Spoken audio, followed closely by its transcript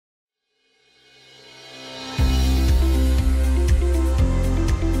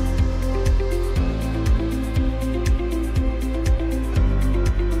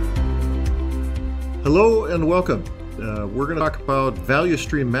and welcome. We're going to talk about value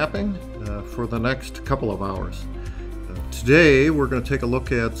stream mapping for the next couple of hours. Today we're going to take a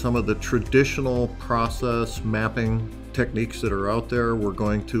look at some of the traditional process mapping techniques that are out there. We're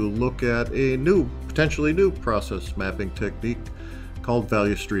going to look at a potentially new process mapping technique called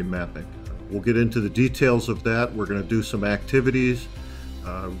value stream mapping. We'll get into the details of that. We're going to do some activities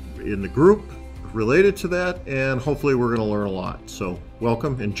in the group related to that, and hopefully we're going to learn a lot. So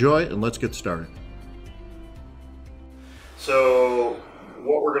welcome, enjoy, and let's get started. So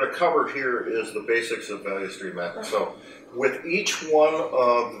what we're going to cover here is the basics of value stream mapping. So with each one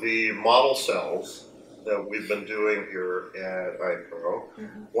of the model cells that we've been doing here at iPro,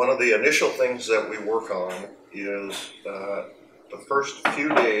 one of the initial things that we work on is the first few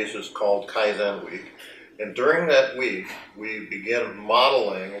days is called Kaizen week. And during that week, we begin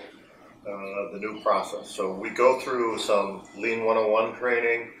modeling the new process. So we go through some Lean 101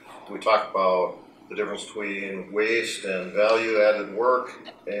 training. We talk about the difference between waste and value-added work,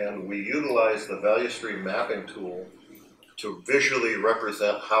 and we utilize the value stream mapping tool to visually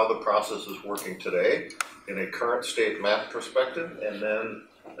represent how the process is working today in a current state map perspective, and then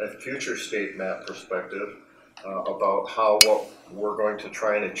a future state map perspective about what we're going to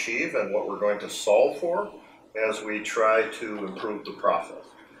try and achieve and what we're going to solve for as we try to improve the process.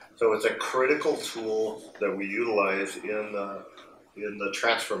 So it's a critical tool that we utilize in the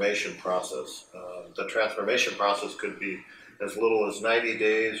transformation process. The transformation process could be as little as 90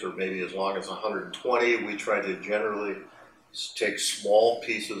 days or maybe as long as 120. We try to generally take small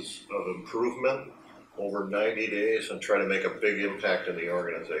pieces of improvement over 90 days and try to make a big impact in the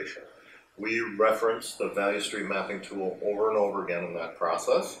organization. We reference the value stream mapping tool over and over again in that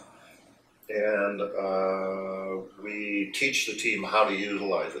process, and we teach the team how to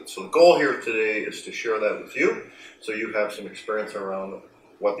utilize it. So the goal here today is to share that with you so you have some experience around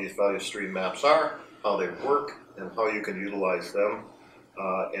what these value stream maps are, how they work, and how you can utilize them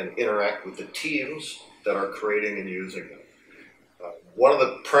and interact with the teams that are creating and using them. One of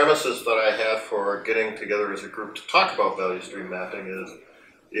the premises that I have for getting together as a group to talk about value stream mapping is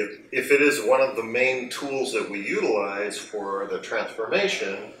if it is one of the main tools that we utilize for the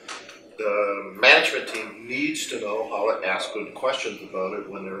transformation, the management team needs to know how to ask good questions about it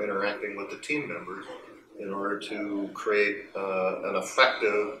when they're interacting with the team members in order to create an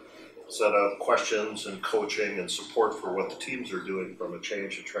effective set of questions and coaching and support for what the teams are doing from a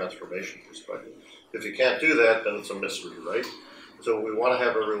change and transformation perspective. If you can't do that, then it's a mystery, right? So we want to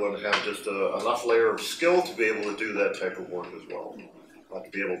have everyone have just enough layer of skill to be able to do that type of work as well. To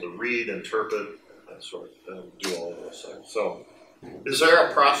be able to read, interpret, and do all of those things. So is there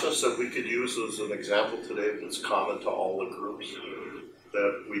a process that we could use as an example today that's common to all the groups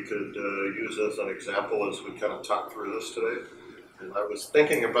that we could use as an example as we kind of talk through this today? And I was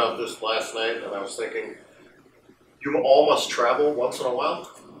thinking about this last night, and I was thinking, you all must travel once in a while?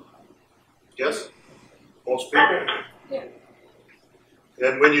 Yes? Most people? Yeah.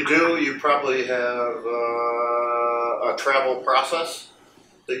 And when you do, you probably have a travel process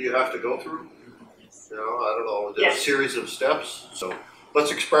that you have to go through. You know, I don't know, there's a series of steps. So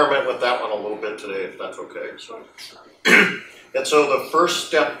let's experiment with that one a little bit today, if that's okay. So, and so the first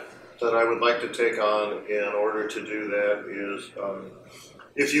step that I would like to take on in order to do that is,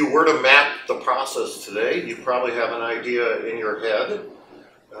 if you were to map the process today, you probably have an idea in your head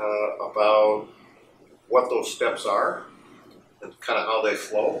about what those steps are and kind of how they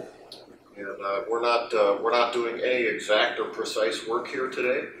flow. And we're not doing any exact or precise work here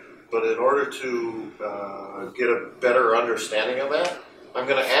today, but in order to get a better understanding of that, I'm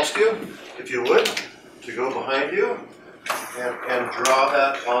going to ask you, if you would, to go behind you and draw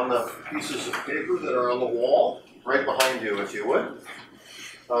that on the pieces of paper that are on the wall, right behind you, if you would.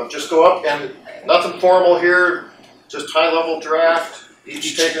 Just go up, and nothing formal here, just high-level draft.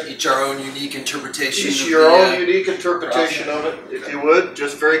 Each our own unique interpretation. Each your own unique interpretation of it, if you would,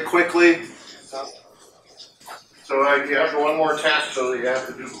 just very quickly. So you have one more task though that you have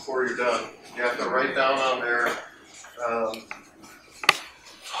to do before you're done. You have to write down on there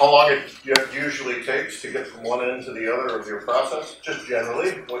how long it usually takes to get from one end to the other of your process, just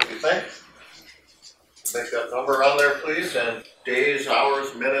generally, what you think. Make that number on there, please, and days,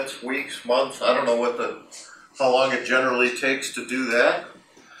 hours, minutes, weeks, months, I don't know how long it generally takes to do that.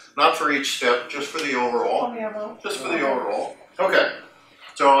 Not for each step, just for the overall. Just for the overall. Okay,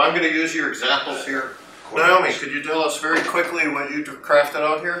 so I'm going to use your examples here. Naomi, could you tell us very quickly what you crafted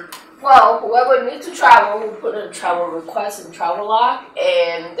out here? Well, whoever needs to travel, we put in a travel request in Travelocc,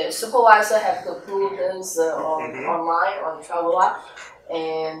 and the supervisor has to approve this online on Travelocc.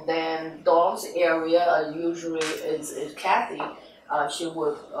 And then Dawn's area usually is Kathy. She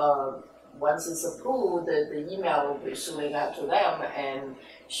would once it's approved, the email will be shooting out to them, and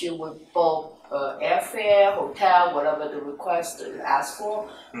she would book airfare, hotel, whatever the request is asked for,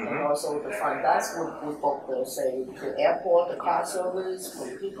 and also the front desk would book the, say, the airport, the car service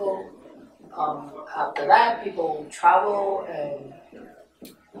for people. After that, people travel, and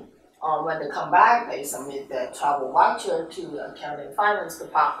when they come back, they submit their travel voucher to the accounting and finance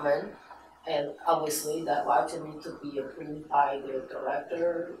department, and obviously that voucher needs to be approved by the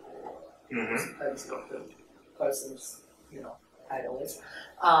director, depends on the person's, title is.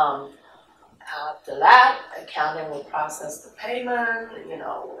 After that, accounting will process the payment.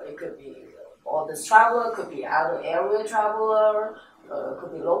 It could be all this traveler, could be out of area traveler,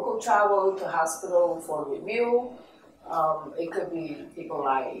 could be local travel to hospital for review. It could be people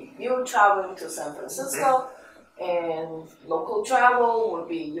like you traveling to San Francisco, and local travel would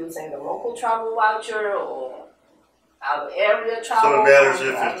be using the local travel voucher, or out of area travel. So it matters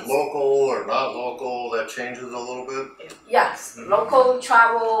if it's local or not local, that changes a little bit? Yes, local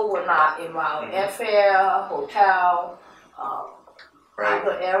travel will not involve airfare, hotel, right.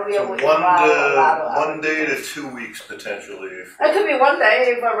 Other area So would involve a lot of one day to 2 weeks potentially. It could be one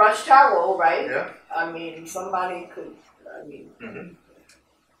day for rush travel, right? Yeah. I mean, somebody could,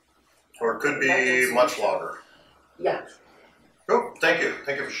 Or it could be much longer. Yeah. Oh, thank you.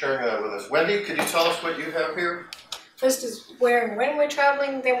 Thank you for sharing that with us. Wendy, could you tell us what you have here? First is where and when we're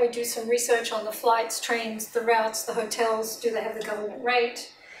traveling, then we do some research on the flights, trains, the routes, the hotels, do they have the government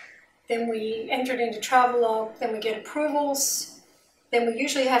rate? Then we enter it into Travelog, then we get approvals, then we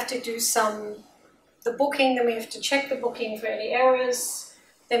usually have to do the booking, then we have to check the booking for any errors,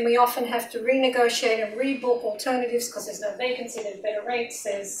 then we often have to renegotiate and rebook alternatives because there's no vacancy, there's better rates,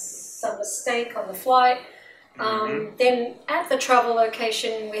 there's some mistake on the flight. Then at the travel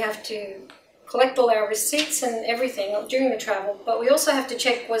location we have to collect all our receipts and everything during the travel, but we also have to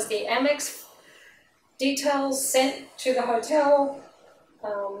check was the Amex details sent to the hotel,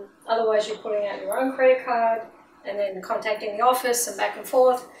 otherwise you're putting out your own credit card and then contacting the office and back and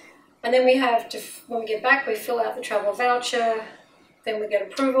forth. And then we have to, when we get back, we fill out the travel voucher, then we get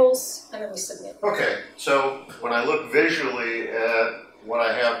approvals, and then we submit. Okay, so when I look visually at what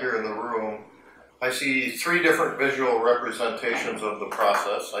I have here in the room, I see 3 different visual representations of the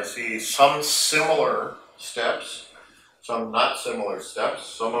process. I see some similar steps, some not similar steps.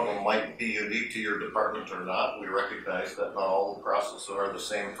 Some of them might be unique to your department or not. We recognize that not all the processes are the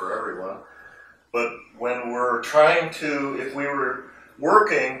same for everyone. But when we're trying to, if we were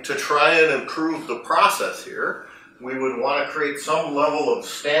working to try and improve the process here, we would want to create some level of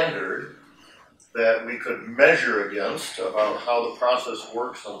standard that we could measure against about how the process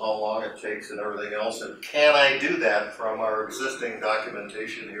works and how long it takes and everything else. And can I do that from our existing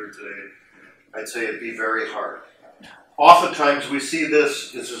documentation here today? I'd say it'd be very hard. Oftentimes we see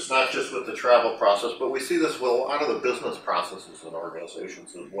this is not just with the travel process, but we see this with a lot of the business processes in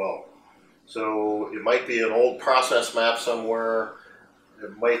organizations as well. So it might be an old process map somewhere.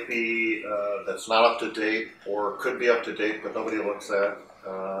 It might be that's not up to date, or could be up to date, but nobody looks at.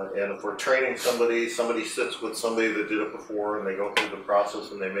 And if we're training somebody sits with somebody that did it before, and they go through the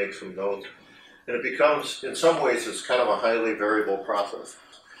process and they make some notes. And it becomes, in some ways, it's kind of a highly variable process.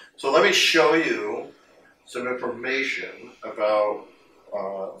 So let me show you some information about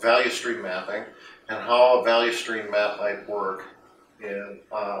value stream mapping and how a value stream map might work, and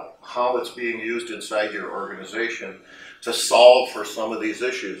how it's being used inside your organization to solve for some of these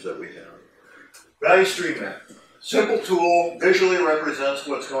issues that we have. Value stream map. Simple tool, visually represents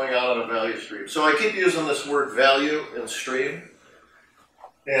what's going on in a value stream. So I keep using this word value and stream.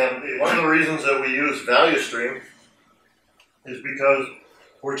 And one of the reasons that we use value stream is because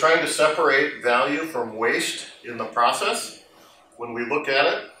we're trying to separate value from waste in the process when we look at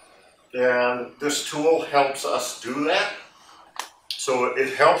it. And this tool helps us do that. So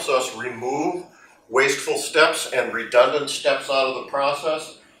it helps us remove wasteful steps and redundant steps out of the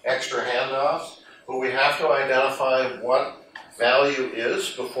process, extra handoffs. But we have to identify what value is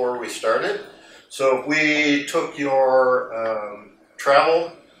before we start it. So if we took your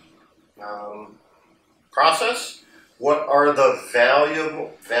travel process, what are the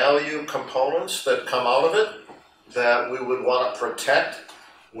value components that come out of it that we would want to protect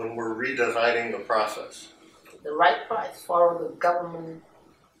when we're redesigning the process? The right price, follow the government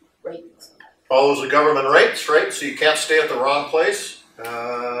rates. Follows the government rates, right? So you can't stay at the wrong place.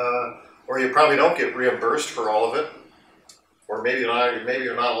 Or you probably don't get reimbursed for all of it, or maybe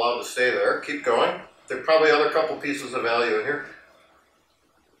you're not allowed to stay there. Keep going. There are probably other couple pieces of value in here.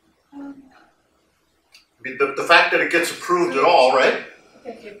 The fact that it gets approved at all, right?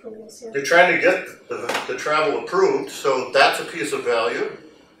 Thank you, approvals, yeah. You're trying to get the travel approved, so that's a piece of value.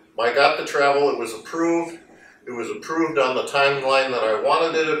 I got the travel, it was approved. It was approved on the timeline that I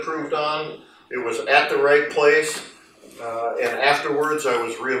wanted it approved on. It was at the right place, and afterwards I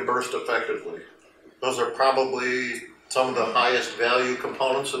was reimbursed effectively. Those are probably some of the highest value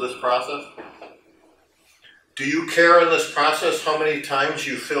components of this process. Do you care in this process how many times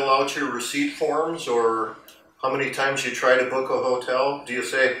you fill out your receipt forms or how many times you try to book a hotel? Do you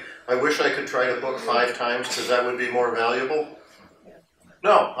say, I wish I could try to book 5 times because that would be more valuable?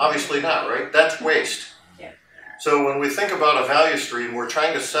 No, obviously not, right? That's waste. Yeah. So when we think about a value stream, we're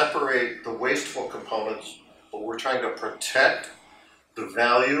trying to separate the wasteful components, but we're trying to protect the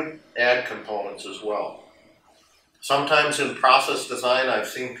value add components as well. Sometimes in process design, I've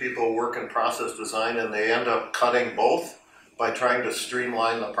seen people work in process design and they end up cutting both by trying to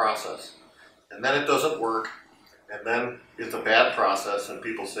streamline the process. And then it doesn't work, and then it's a bad process and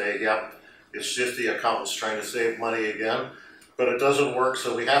people say, yep, it's just the accountant's trying to save money again. But it doesn't work,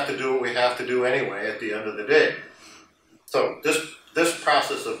 so we have to do what we have to do anyway at the end of the day. So this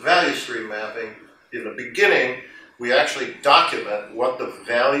process of value stream mapping, in the beginning, we actually document what the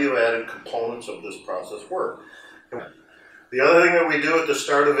value-added components of this process were. The other thing that we do at the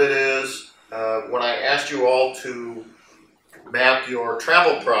start of it is, when I asked you all to map your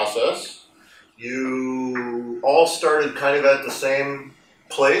travel process, you all started kind of at the same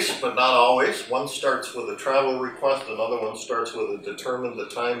place, but not always. One starts with a travel request, another one starts with a determine the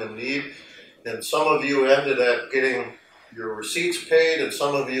time and need, and some of you ended at getting your receipts paid, and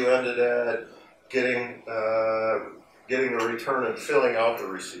some of you ended at getting a return and filling out the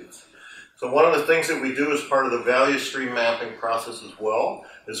receipts. So one of the things that we do as part of the value stream mapping process as well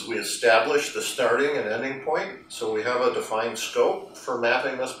is we establish the starting and ending point. So we have a defined scope for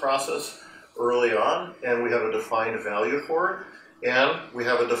mapping this process early on, and we have a defined value for it. And we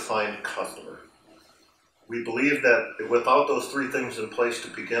have a defined customer. We believe that without those 3 things in place to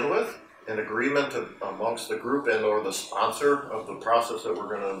begin with, an agreement amongst the group and or the sponsor of the process that we're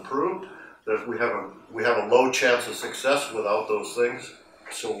going to improve, that we have a low chance of success without those things.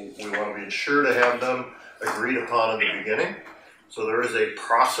 So we want to be sure to have them agreed upon in the beginning. So there is a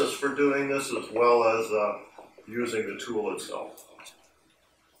process for doing this as well as using the tool itself.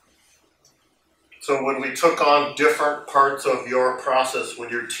 So when we took on different parts of your process, when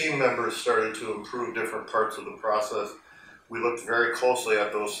your team members started to improve different parts of the process, we looked very closely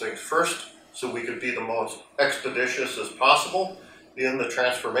at those things first so we could be the most expeditious as possible in the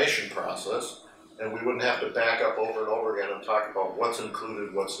transformation process, and we wouldn't have to back up over and over again and talk about what's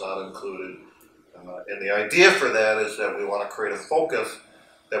included, what's not included. And the idea for that is that we want to create a focus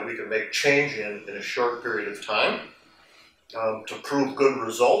that we can make change in a short period of time to prove good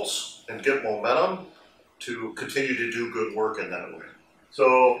results and get momentum to continue to do good work in that way.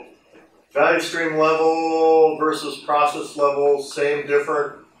 So value stream level versus process level, same,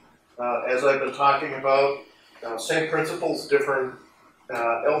 different, as I've been talking about, same principles, different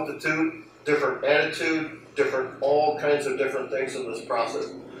altitude, different attitude, different, all kinds of different things in this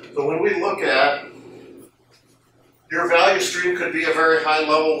process. So when we look at your value stream could be a very high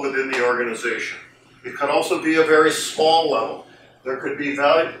level within the organization. It could also be a very small level. There could be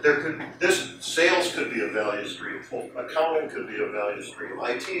value, this sales could be a value stream, accounting could be a value stream,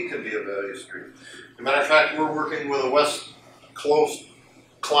 IT could be a value stream. As a matter of fact, we're working with a West Coast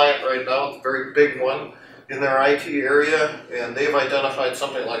client right now, a very big one in their IT area, and they've identified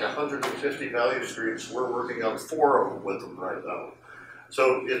something like 150 value streams. We're working on 4 of them with them right now.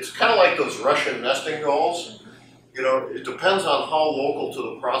 So it's kind of like those Russian nesting dolls. You know, it depends on how local to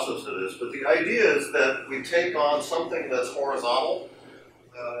the process it is, but the idea is that we take on something that's horizontal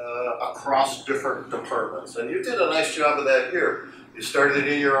across different departments. And you did a nice job of that here. You started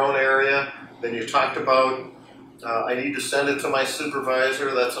in your own area, then you talked about, I need to send it to my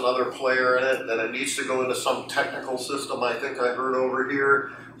supervisor, that's another player in it, then it needs to go into some technical system I think I heard over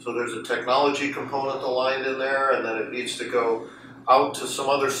here. So there's a technology component aligned in there, and then it needs to go out to some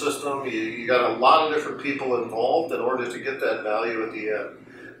other system. You got a lot of different people involved in order to get that value at the end.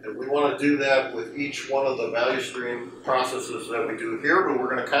 And we want to do that with each one of the value stream processes that we do here, but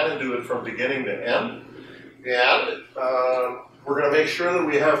we're going to kind of do it from beginning to end. And we're going to make sure that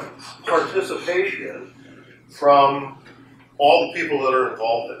we have participation from all the people that are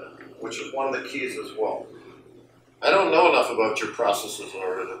involved in it, which is one of the keys as well. I don't know enough about your processes in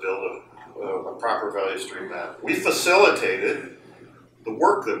order to build a proper value stream map. We facilitated the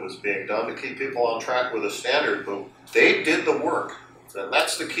work that was being done to keep people on track with a standard, but they did the work. And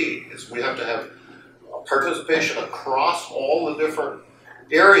that's the key, is we have to have participation across all the different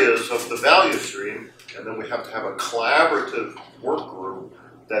areas of the value stream, and then we have to have a collaborative work group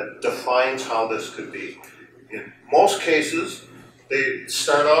that defines how this could be. In most cases, they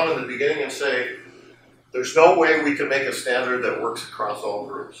start out in the beginning and say, there's no way we can make a standard that works across all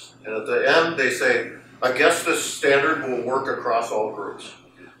groups. And at the end, they say, I guess this standard will work across all groups.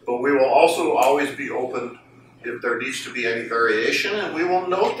 But we will also always be open if there needs to be any variation, and we will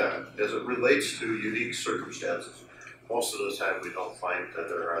note that as it relates to unique circumstances. Most of the time, we don't find that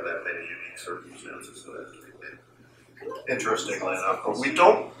there are that many unique circumstances that have to be made. Interestingly enough, but we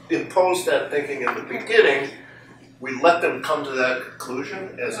don't impose that thinking in the beginning. We let them come to that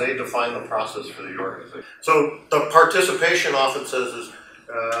conclusion as they define the process for the organization. So the participation often says is,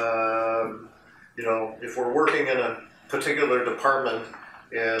 you know, if we're working in a particular department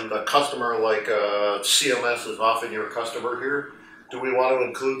and a customer like CMS is often your customer here, do we want to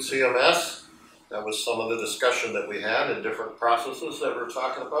include CMS? That was some of the discussion that we had in different processes that we're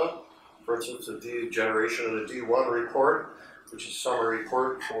talking about. For instance, the generation of the D1 report, which is a summary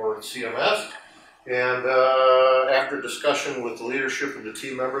report for CMS. And after discussion with the leadership and the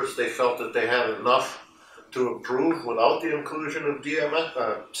team members, they felt that they had enough to approve without the inclusion of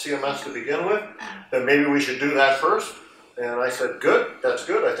CMS to begin with, then maybe we should do that first. And I said, good, that's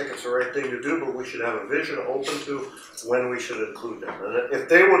good, I think it's the right thing to do, but we should have a vision open to when we should include them. And if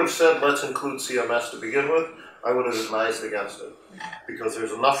they would have said, let's include CMS to begin with, I would have advised against it. Because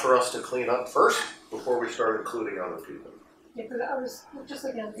there's enough for us to clean up first before we start including other people. Yeah, but I was just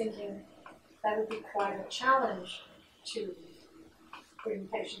looking and thinking that would be quite a challenge to bring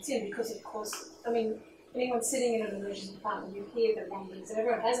patients in because, of course, I mean, anyone sitting in an emergency department, you hear the rumblings and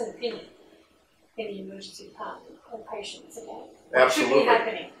everyone has an opinion in the emergency department or patients about what should be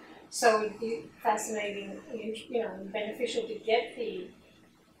happening. So it'd be fascinating, you know, and beneficial to get the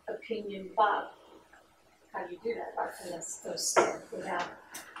opinion, but how do you do that? Right from the first step without.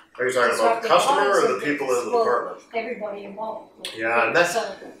 Are you talking about the customer or the people in the department? Everybody involved. Yeah, and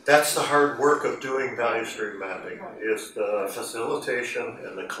that's the hard work of doing value stream mapping, is the facilitation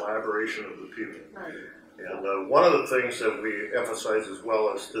and the collaboration of the people. Right. And one of the things that we emphasize as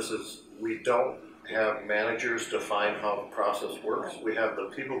well is we don't have managers define how the process works. We have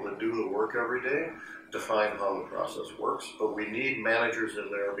the people that do the work every day define how the process works, but we need managers in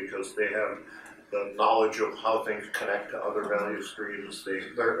there because they have the knowledge of how things connect to other value streams. They're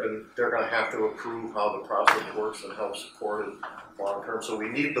going to have to approve how the process works and help support it long term. So we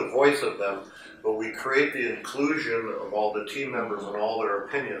need the voice of them, but we create the inclusion of all the team members and all their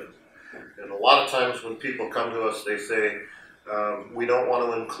opinions. And a lot of times when people come to us, they say, we don't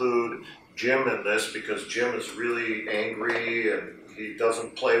want to include Jim in this because Jim is really angry and he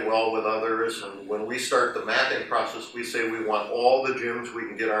doesn't play well with others. And when we start the mapping process, we say we want all the Jims we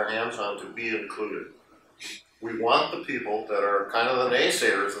can get our hands on to be included. We want the people that are kind of the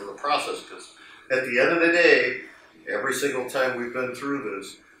naysayers in the process, because at the end of the day, every single time we've been through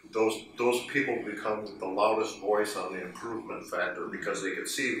this, those people become the loudest voice on the improvement factor because they can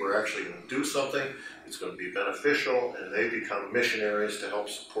see we're actually going to do something, it's going to be beneficial, and they become missionaries to help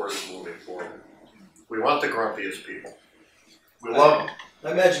support us moving forward. We want the grumpiest people. We love them.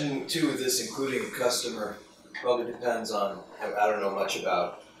 I imagine too with this including the customer probably depends on, I don't know much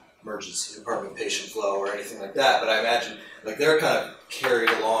about emergency department patient flow or anything like that, but I imagine like they're kind of carried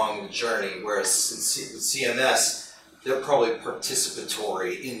along the journey, whereas with CMS, they're probably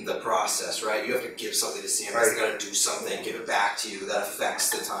participatory in the process, right? You have to give something to CMS, right. They got to do something, give it back to you, that affects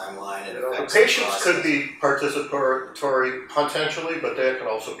the timeline, it affects the patients could be participatory potentially, but they can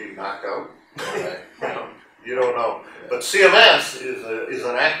also be knocked out. Right. You don't know. Yeah. But CMS is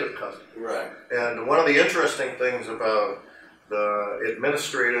an active customer. Right. And one of the interesting things about the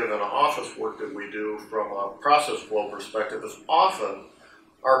administrative and office work that we do from a process flow perspective is often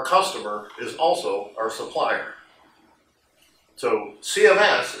our customer is also our supplier. So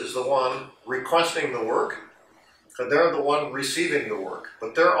CMS is the one requesting the work, and they're the one receiving the work,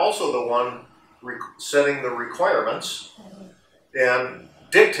 but they're also the one setting the requirements and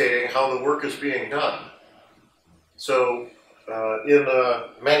dictating how the work is being done. So in the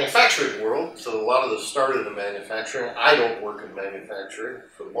manufacturing world, so a lot of this started in manufacturing. I don't work in manufacturing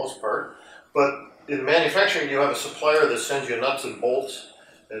for the most part, but in manufacturing you have a supplier that sends you nuts and bolts,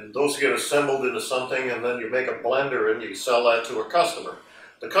 and those get assembled into something, and then you make a blender and you sell that to a customer.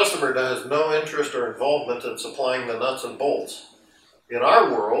 The customer has no interest or involvement in supplying the nuts and bolts. In our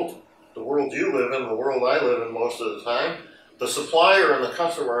world, the world you live in, the world I live in most of the time, the supplier and the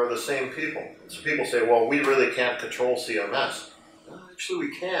customer are the same people. So people say, well, we really can't control CMS. Well, actually,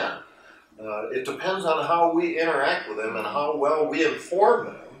 we can. It depends on how we interact with them and how well we inform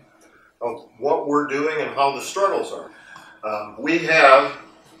them of what we're doing and how the struggles are. We have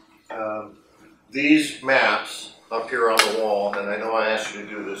these maps up here on the wall, and I know I asked you to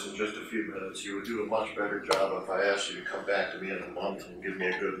do this in just a few minutes. You would do a much better job if I asked you to come back to me in a month and give me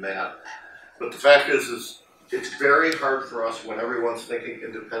a good map. But the fact is it's very hard for us when everyone's thinking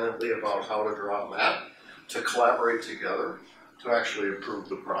independently about how to draw a map to collaborate together to actually improve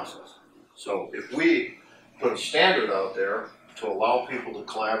the process. So if we put a standard out there to allow people to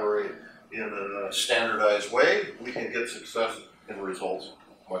collaborate in a standardized way, we can get success and results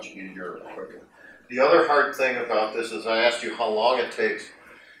much easier and quicker. The other hard thing about this is I asked you how long it takes,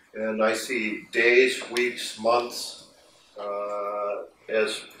 and I see days, weeks, months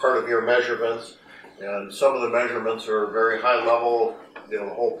as part of your measurements, and some of the measurements are very high level, the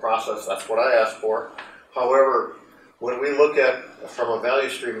whole process, that's what I asked for. However, when we look at, from a value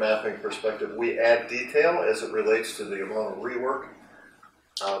stream mapping perspective, we add detail as it relates to the amount of rework,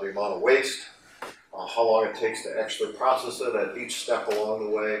 the amount of waste, how long it takes to actually process it at each step along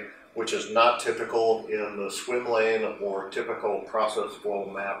the way, which is not typical in the swim lane or typical process flow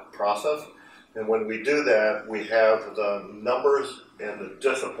map process. And when we do that, we have the numbers and the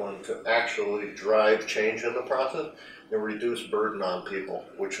discipline to actually drive change in the process and reduce burden on people,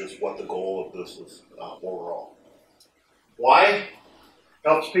 which is what the goal of this is overall. Why?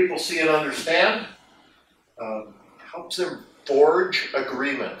 Helps people see and understand. Helps them forge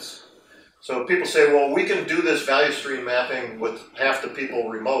agreements. So people say, well, we can do this value stream mapping with half the people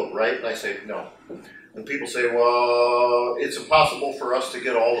remote, right? And I say, no. And people say, well, it's impossible for us to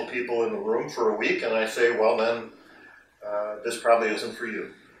get all the people in the room for a week. And I say, well, then this probably isn't for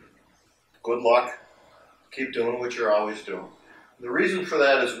you. Good luck. Keep doing what you're always doing. The reason for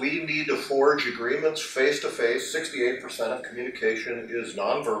that is we need to forge agreements face-to-face. 68% of communication is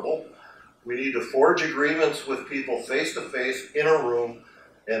nonverbal. We need to forge agreements with people face-to-face in a room.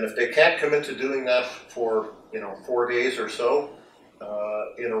 And if they can't commit to doing that for 4 days or so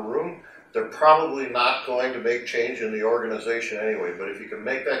in a room, they're probably not going to make change in the organization anyway. But if you can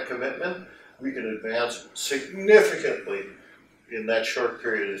make that commitment, we can advance significantly in that short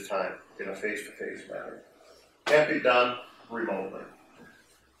period of time in a face-to-face manner. Can't be done remotely.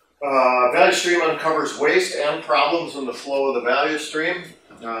 Value stream uncovers waste and problems in the flow of the value stream.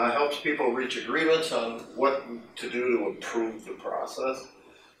 Helps people reach agreements on what to do to improve the process.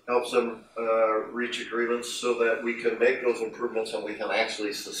 Helps them reach agreements so that we can make those improvements and we can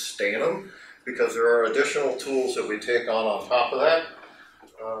actually sustain them, because there are additional tools that we take on top of that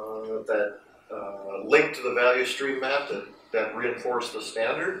that link to the value stream map that reinforce the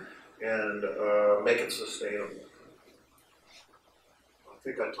standard and make it sustainable. I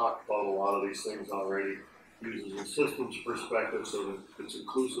think I talked about a lot of these things already. Uses a systems perspective so that it's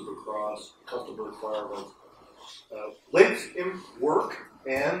inclusive across customer requirements. Links in work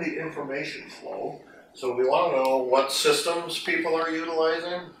and the information flow. So we want to know what systems people are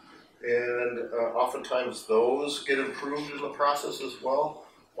utilizing, and oftentimes those get improved in the process as well.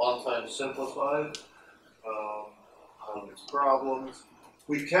 A lot of times simplified. How there's problems.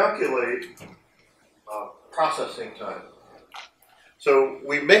 We calculate processing time. So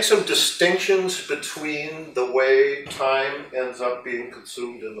we make some distinctions between the way time ends up being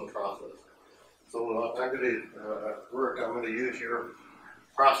consumed in the process. So I'm going to, Rick, I'm going to use your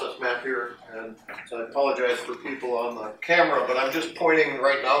process map here, and so I apologize for people on the camera, but I'm just pointing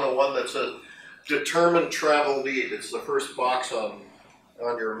right now to one that says determined travel need. It's the first box on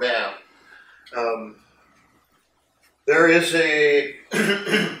your map. There is a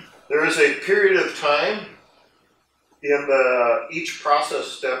period of time in each process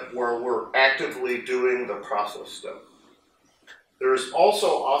step where we're actively doing the process step. There's also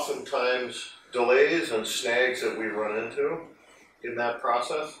oftentimes delays and snags that we run into in that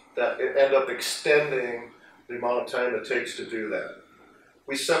process that end up extending the amount of time it takes to do that.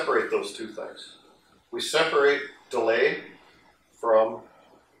 We separate those two things. We separate delay from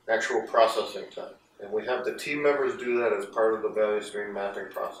actual processing time. And we have the team members do that as part of the value stream mapping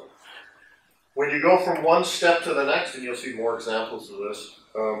process. When you go from one step to the next, and you'll see more examples of this,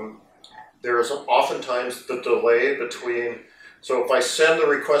 there is oftentimes the delay between, so if I send the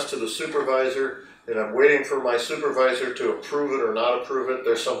request to the supervisor and I'm waiting for my supervisor to approve it or not approve it,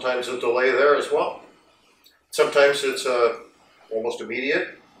 there's sometimes a delay there as well. Sometimes it's almost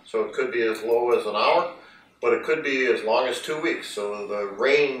immediate, so it could be as low as an hour, but it could be as long as 2 weeks. So the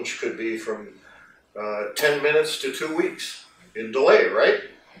range could be from 10 minutes to 2 weeks in delay, right?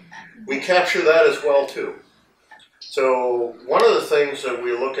 We capture that as well too. So one of the things that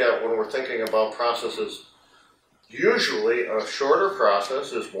we look at when we're thinking about processes, usually a shorter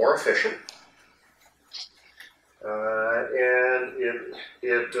process is more efficient, and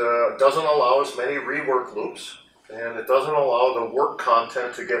it doesn't allow as many rework loops, and it doesn't allow the work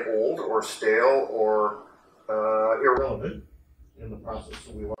content to get old or stale or irrelevant in the process.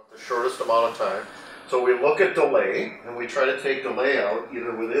 So we want the shortest amount of time. So we look at delay, and we try to take delay out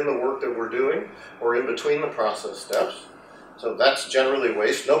either within the work that we're doing or in between the process steps. So that's generally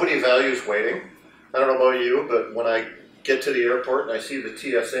waste. Nobody values waiting. I don't know about you, but when I get to the airport and I see the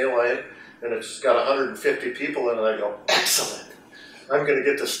TSA line and it's got 150 people in it, I go, excellent. I'm going to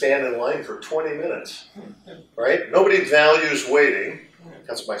get to stand in line for 20 minutes, right? Nobody values waiting.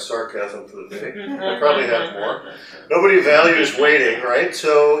 That's my sarcasm for the day. I probably have more. Nobody values waiting, right?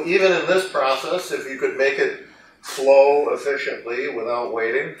 So even in this process, if you could make it flow efficiently without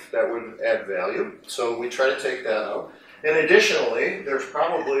waiting, that would add value. So we try to take that out. And additionally, there's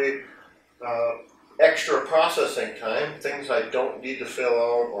probably extra processing time, things I don't need to fill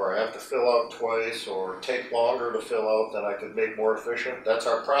out, or I have to fill out twice, or take longer to fill out than I could make more efficient. That's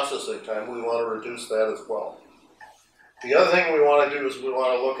our processing time. We want to reduce that as well. The other thing we want to do is we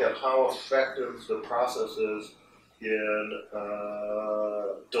want to look at how effective the process is in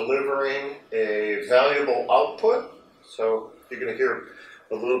delivering a valuable output. So you're going to hear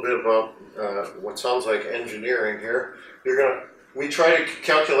a little bit about what sounds like engineering here. We try to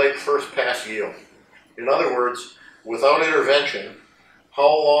calculate first pass yield. In other words, without intervention,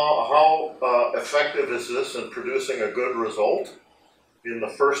 how effective is this in producing a good result in the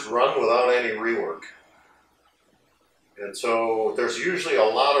first run without any rework? And so there's usually a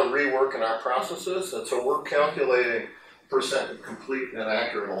lot of rework in our processes, and so we're calculating percent complete and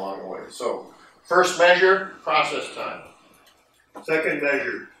accurate along the way. So first measure, process time. Second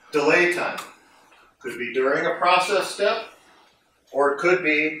measure, delay time. Could be during a process step, or it could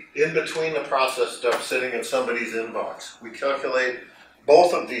be in between the process steps sitting in somebody's inbox. We calculate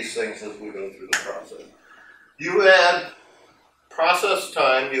both of these things as we go through the process. You add process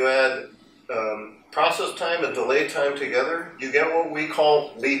time, process time and delay time together, you get what we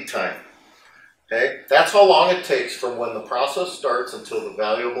call lead time. Okay? That's how long it takes from when the process starts until the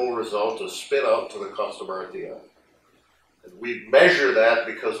valuable result is spit out to the customer at the end. And we measure that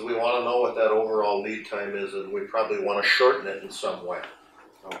because we want to know what that overall lead time is, and we probably want to shorten it in some way.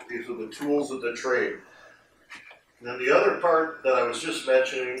 So these are the tools of the trade. And then the other part that I was just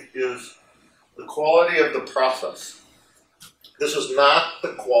mentioning is the quality of the process. This is not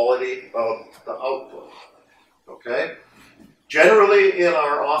the quality of the output, okay? Generally in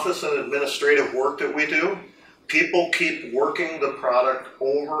our office and administrative work that we do, people keep working the product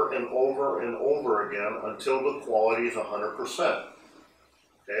over and over and over again until the quality is 100%.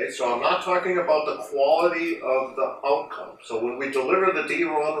 Okay, so I'm not talking about the quality of the outcome. So when we deliver the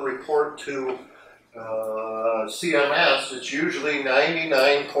D-Run report to CMS, it's usually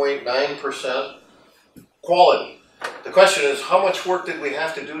 99.9% quality. The question is, how much work did we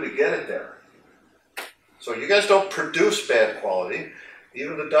have to do to get it there? So you guys don't produce bad quality.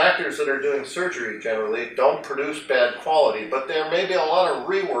 Even the doctors that are doing surgery generally don't produce bad quality, but there may be a lot of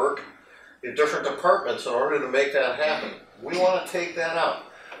rework in different departments in order to make that happen. We want to take that out.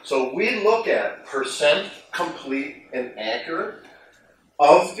 So we look at percent complete and accurate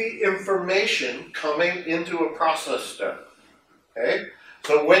of the information coming into a process step. Okay?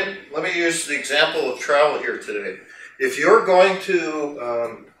 So let me use the example of travel here today. If you're going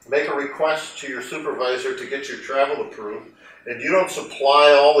to make a request to your supervisor to get your travel approved, and you don't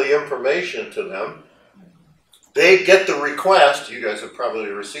supply all the information to them, they get the request. You guys have probably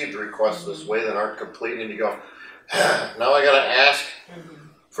received requests this way that aren't complete, and you go, now I gotta ask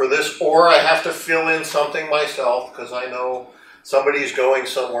for this, or I have to fill in something myself because I know somebody's going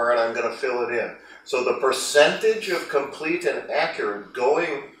somewhere and I'm gonna fill it in. So the percentage of complete and accurate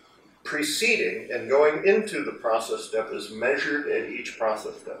preceding and going into the process step is measured at each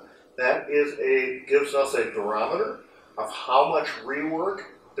process step. That gives us a barometer of how much rework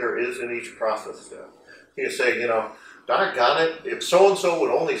there is in each process step. You say, doggone it, if so-and-so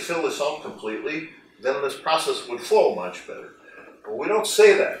would only fill this out completely, then this process would flow much better. But we don't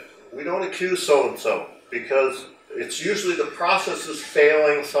say that. We don't accuse so-and-so because it's usually the process is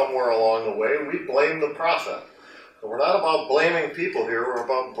failing somewhere along the way. We blame the process. But we're not about blaming people here. We're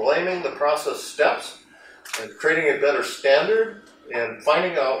about blaming the process steps and creating a better standard and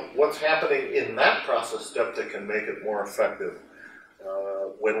finding out what's happening in that process step that can make it more effective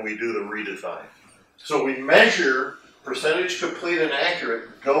when we do the redesign. So we measure percentage complete and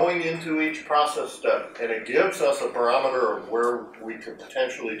accurate going into each process step, and it gives us a barometer of where we could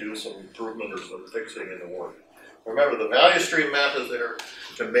potentially do some improvement or some fixing in the work. Remember, the value stream map is there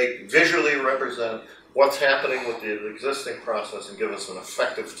to visually represent what's happening with the existing process and give us an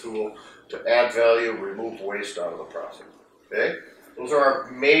effective tool to add value, remove waste out of the process. Okay? Those are our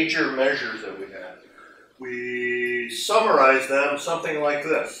major measures that we have. We summarize them something like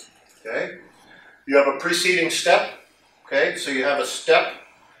this. Okay? You have a preceding step, okay? So you have a step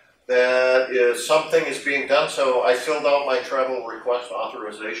that is something is being done. So I filled out my travel request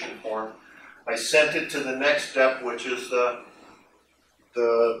authorization form. I sent it to the next step, which is the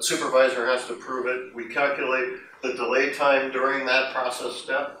supervisor has to approve it. We calculate the delay time during that process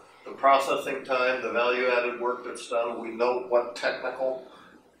step, the processing time, the value-added work that's done. We know what technical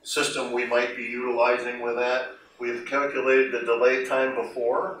system we might be utilizing with that. We've calculated the delay time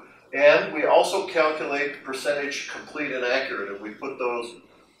before, and we also calculate the percentage complete and accurate, and we put those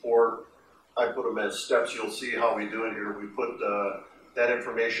I put them as steps. You'll see how we do it here. We put that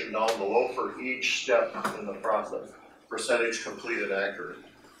information down below for each step in the process. Percentage complete and accurate.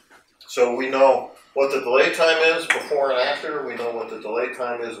 So we know what the delay time is before and after. We know what the delay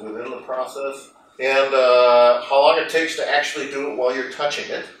time is within the process, and how long it takes to actually do it while you're touching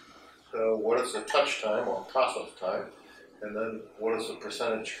it. So what is the touch time or process time? And then what is the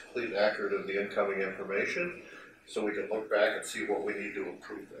percentage complete and accurate of the incoming information? So we can look back and see what we need to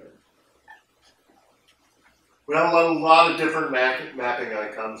improve there. We have a lot of different mapping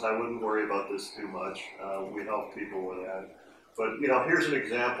icons. I wouldn't worry about this too much. We help people with that. But here's an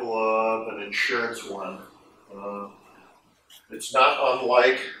example of an insurance one. It's not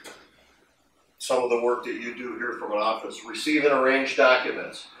unlike some of the work that you do here from an office. Receive and arrange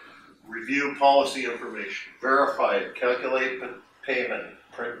documents, review policy information, verify it, calculate payment,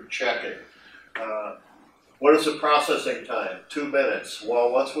 print and check it. What is the processing time? 2 minutes.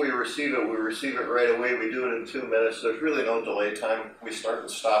 Well, once we receive it right away. We do it in 2 minutes. There's really no delay time. We start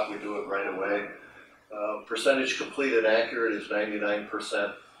and stop, we do it right away. Percentage complete and accurate is 99%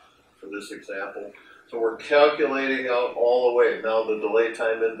 for this example. So we're calculating out all the way. Now the delay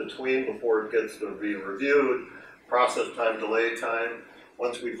time in between before it gets to be reviewed, process time, delay time.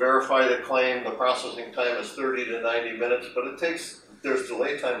 Once we verify the claim, the processing time is 30 to 90 minutes, but there's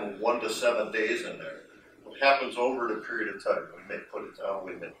delay time of 1 to 7 days in there. It happens over the period of time. We may put it down,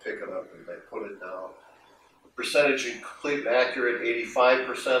 we may pick it up, we may put it down. Percentage complete and accurate,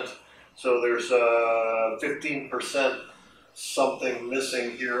 85%. So there's 15% something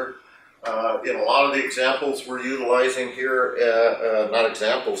missing here. In a lot of the examples we're utilizing here, not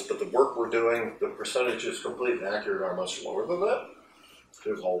examples, but the work we're doing, the percentages complete and accurate are much lower than that.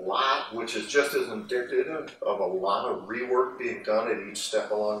 There's a lot, which is just as indicative of a lot of rework being done at each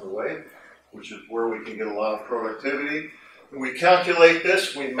step along the way, which is where we can get a lot of productivity. We calculate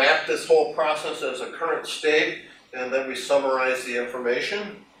this, we map this whole process as a current state, and then we summarize the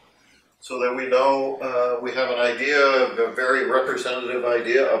information so that we know we have an idea, a very representative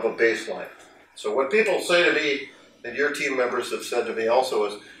idea of a baseline. So what people say to me, and your team members have said to me also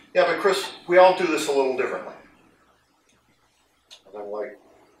is, yeah, but Chris, we all do this a little differently. And I'm like,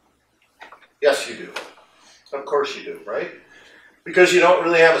 yes, you do. Of course you do, right? Because you don't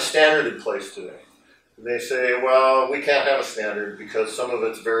really have a standard in place today. They say, well, we can't have a standard because some of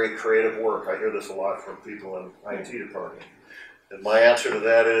it's very creative work. I hear this a lot from people in IT department. And my answer to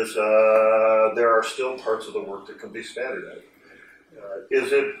that is there are still parts of the work that can be standardized.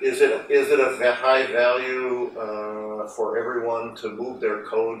 Is it a high value for everyone to move their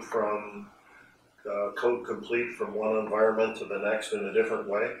code from code complete from one environment to the next in a different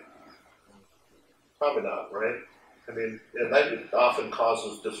way? Probably not, right? I mean, and that often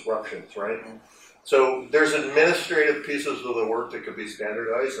causes disruptions, right? So there's administrative pieces of the work that could be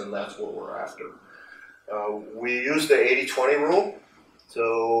standardized, and that's what we're after. We use the 80-20 rule.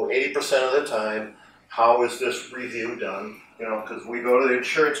 So 80% of the time, how is this review done? Because we go to the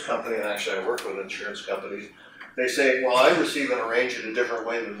insurance company, and actually I work with insurance companies. They say, well, I receive and arrange it a different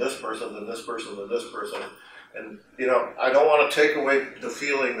way than this person, than this person, than this person. And, I don't want to take away the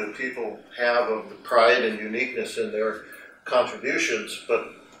feeling that people have of the pride and uniqueness in their contributions,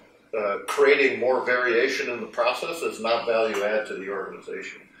 but creating more variation in the process is not value add to the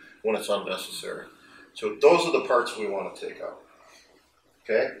organization when it's unnecessary. So those are the parts we want to take out.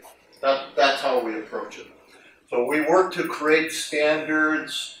 Okay? That's how we approach it. So we work to create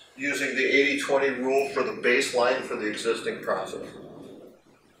standards using the 80-20 rule for the baseline for the existing process.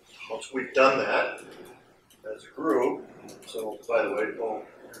 Once we've done that, as a group, so by the way, how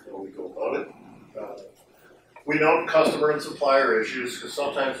we go about it. We note customer and supplier issues because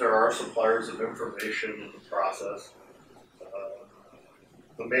sometimes there are suppliers of information in the process.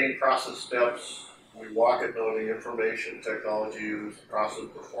 The main process steps, we walk it noting information, technology use, process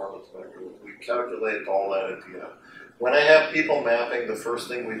performance measures. We calculate all that at the end. When I have people mapping, the first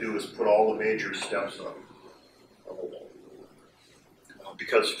thing we do is put all the major steps on.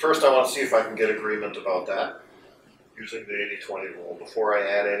 Because first I want to see if I can get agreement about that using the 80-20 rule before I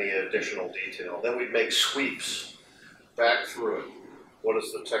add any additional detail. Then we'd make sweeps back through it. what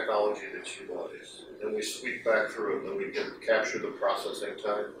is the technology that's utilized? Then we sweep back through it, then we capture the processing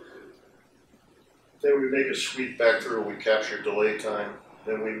time. Then we make a sweep back through, we capture delay time.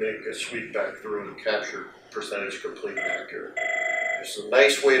 Then we make a sweep back through and capture percentage complete and accurate. It's a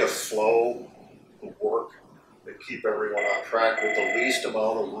nice way to flow the work and keep everyone on track with the least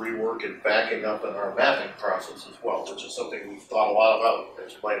amount of rework and backing up in our mapping process as well, which is something we've thought a lot about,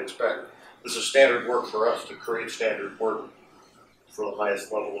 as you might expect. This is standard work for us to create standard work for the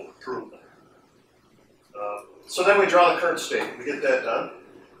highest level of improvement. So then we draw the current state. We get that done.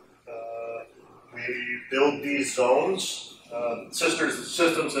 We build these zones,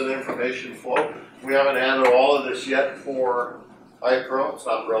 systems and information flow. We haven't added all of this yet for iPro. It's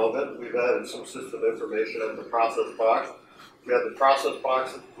not relevant. We've added some system information in the process box. We have the process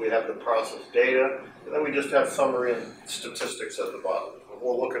box, we have the process data, and then we just have summary and statistics at the bottom.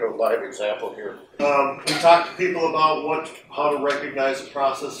 We'll look at a live example here. We talk to people about how to recognize a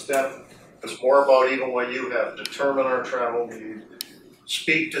process step. It's more about even what you have. Determine our travel need,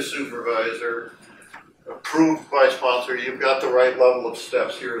 speak to supervisor, approved by sponsor. You've got the right level of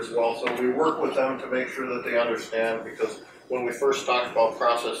steps here as well. So we work with them to make sure that they understand, because when we first talked about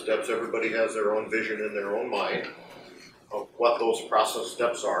process steps, everybody has their own vision in their own mind of what those process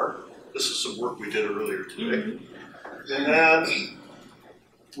steps are. This is some work we did earlier today. And then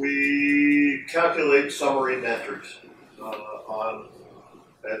we calculate summary metrics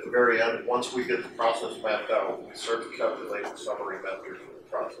at the very end. Once we get the process mapped out, we start to calculate the summary metrics for the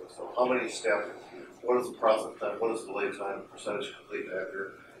process. So how many steps, what is the process time, what is the delay time, percentage complete and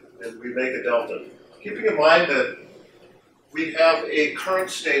accurate, and we make a delta. Keeping in mind that we have a current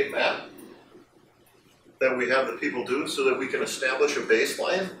state map that we have the people do so that we can establish a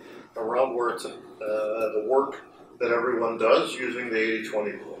baseline around where it's the work that everyone does using the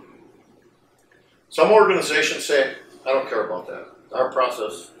 80-20 rule. Some organizations say, I don't care about that. Our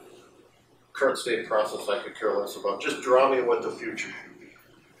process, current state process, I could care less about. Just draw me what the future should be.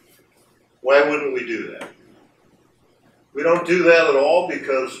 Why wouldn't we do that? We don't do that at all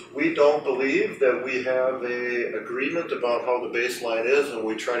because we don't believe that we have an agreement about how the baseline is, and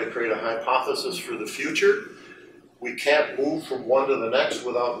we try to create a hypothesis for the future. We can't move from one to the next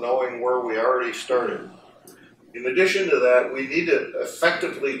without knowing where we already started. In addition to that, we need to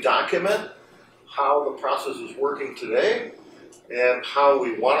effectively document how the process is working today and how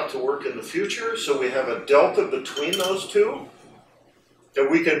we want it to work in the future, so we have a delta between those two that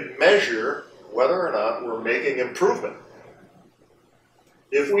we can measure whether or not we're making improvement.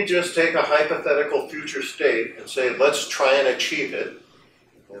 If we just take a hypothetical future state and say, let's try and achieve it,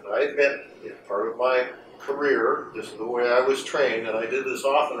 and I admit, as part of my career, this is the way I was trained, and I did this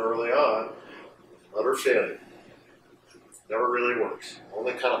often early on, utter failure. Never really works.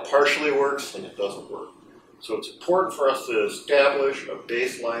 Only kind of partially works, and it doesn't work. So it's important for us to establish a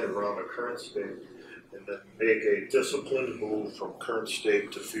baseline around the current state and then make a disciplined move from current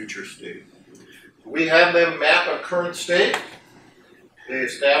state to future state. We have them map a current state. They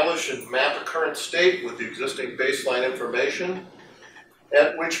establish and map a current state with the existing baseline information,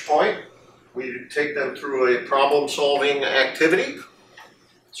 at which point we take them through a problem-solving activity.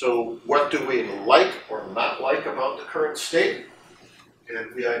 So what do we like or not like about the current state?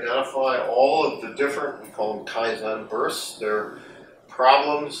 And we identify all of the different, we call them Kaizen bursts. They're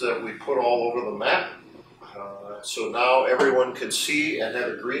problems that we put all over the map. So now everyone can see and have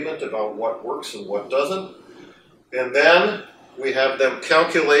agreement about what works and what doesn't. And then we have them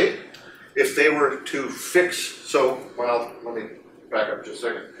calculate if they were to fix, well, let me back up just a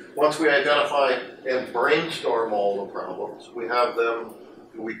second. Once we identify and brainstorm all the problems,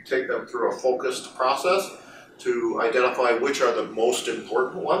 we take them through a focused process to identify which are the most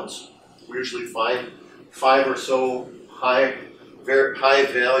important ones. We usually find 5 or so very high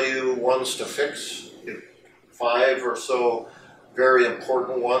value ones to fix, 5 or so very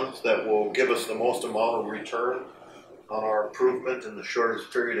important ones that will give us the most amount of return on our improvement in the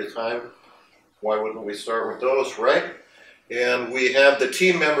shortest period of time. Why wouldn't we start with those, right? And we have the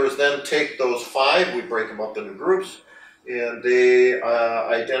team members then take those 5, we break them up into groups, and they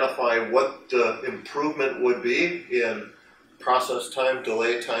identify what the improvement would be in process time,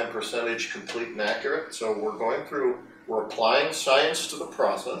 delay time, percentage complete and accurate. So we're applying science to the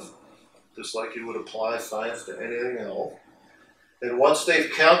process, just like you would apply science to anything else. And once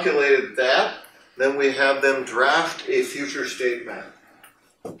they've calculated that, then we have them draft a future state map.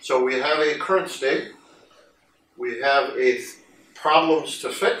 So we have a current state, we have a problems to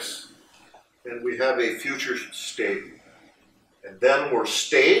fix, and we have a future state. And then we're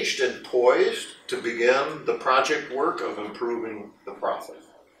staged and poised to begin the project work of improving the process.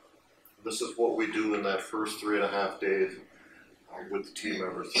 This is what we do in that first 3.5 days with the team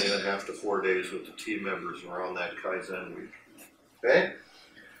members, 3.5 to 4 days with the team members around that Kaizen week. Okay?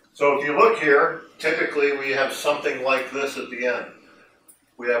 So if you look here, typically we have something like this at the end.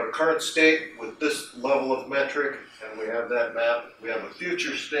 We have a current state with this level of metric, and we have that map. We have a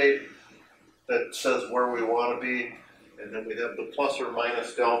future state that says where we want to be, and then we have the plus or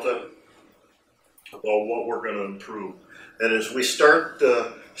minus delta about what we're going to improve. And as we start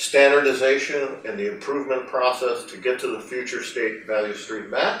the standardization and the improvement process to get to the future state value stream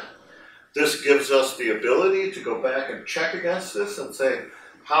map, this gives us the ability to go back and check against this and say,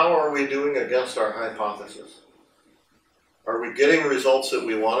 how are we doing against our hypothesis? Are we getting results that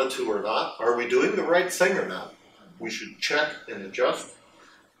we wanted to or not? Are we doing the right thing or not? We should check and adjust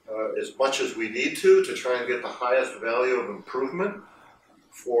as much as we need to try and get the highest value of improvement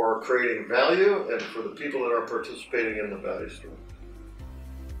for creating value and for the people that are participating in the value stream.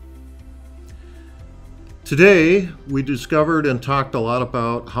 Today, we discovered and talked a lot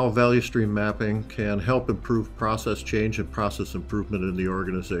about how value stream mapping can help improve process change and process improvement in the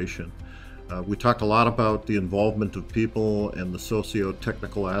organization. We talked a lot about the involvement of people and the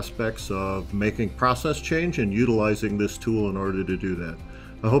socio-technical aspects of making process change and utilizing this tool in order to do that.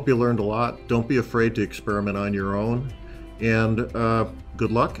 I hope you learned a lot. Don't be afraid to experiment on your own. And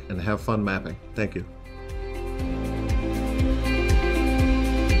good luck and have fun mapping. Thank you.